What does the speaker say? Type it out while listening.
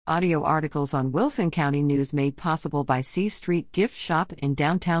Audio articles on Wilson County News made possible by C Street Gift Shop in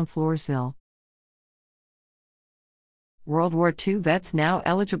downtown Floresville. World War II vets now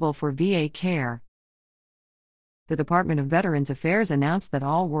eligible for VA care. The Department of Veterans Affairs announced that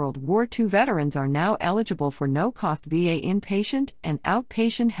all World War II veterans are now eligible for no-cost VA inpatient and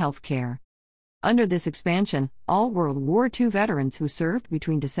outpatient health care. Under this expansion, all World War II veterans who served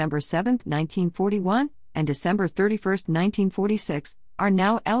between December 7, 1941 and December 31, 1946 are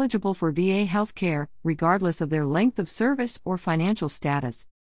now eligible for VA health care, regardless of their length of service or financial status.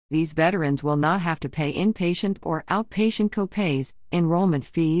 These veterans will not have to pay inpatient or outpatient copays, enrollment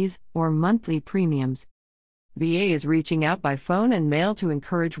fees, or monthly premiums. VA is reaching out by phone and mail to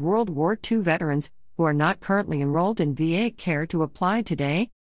encourage World War II veterans who are not currently enrolled in VA care to apply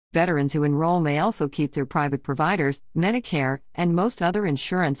today. Veterans who enroll may also keep their private providers, Medicare, and most other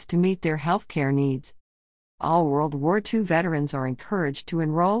insurance to meet their health care needs. All World War II veterans are encouraged to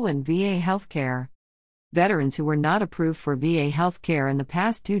enroll in VA health care. Veterans who were not approved for VA health care in the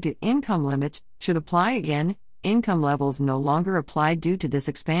past due to income limits should apply again. Income levels no longer apply due to this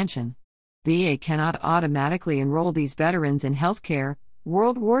expansion. VA cannot automatically enroll these veterans in health care.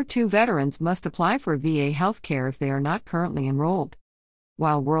 World War II veterans must apply for VA health care if they are not currently enrolled.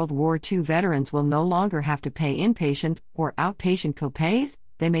 While World War II veterans will no longer have to pay inpatient or outpatient copays,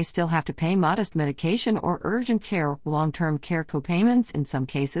 they may still have to pay modest medication or urgent care long-term care copayments in some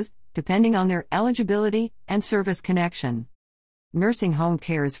cases, depending on their eligibility and service connection. Nursing home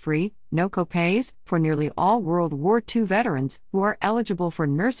care is free, no copays, for nearly all World War II veterans who are eligible for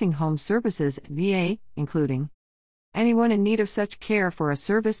nursing home services at VA, including anyone in need of such care for a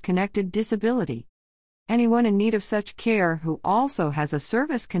service-connected disability. Anyone in need of such care who also has a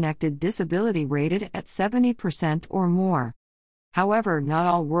service-connected disability rated at 70% or more. However, not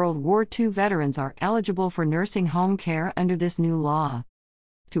all World War II veterans are eligible for nursing home care under this new law.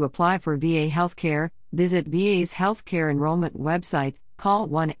 To apply for VA health care, visit VA's healthcare enrollment website, call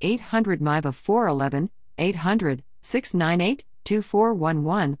 1-800-MIVA-411,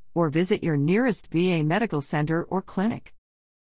 800-698-2411, or visit your nearest VA medical center or clinic.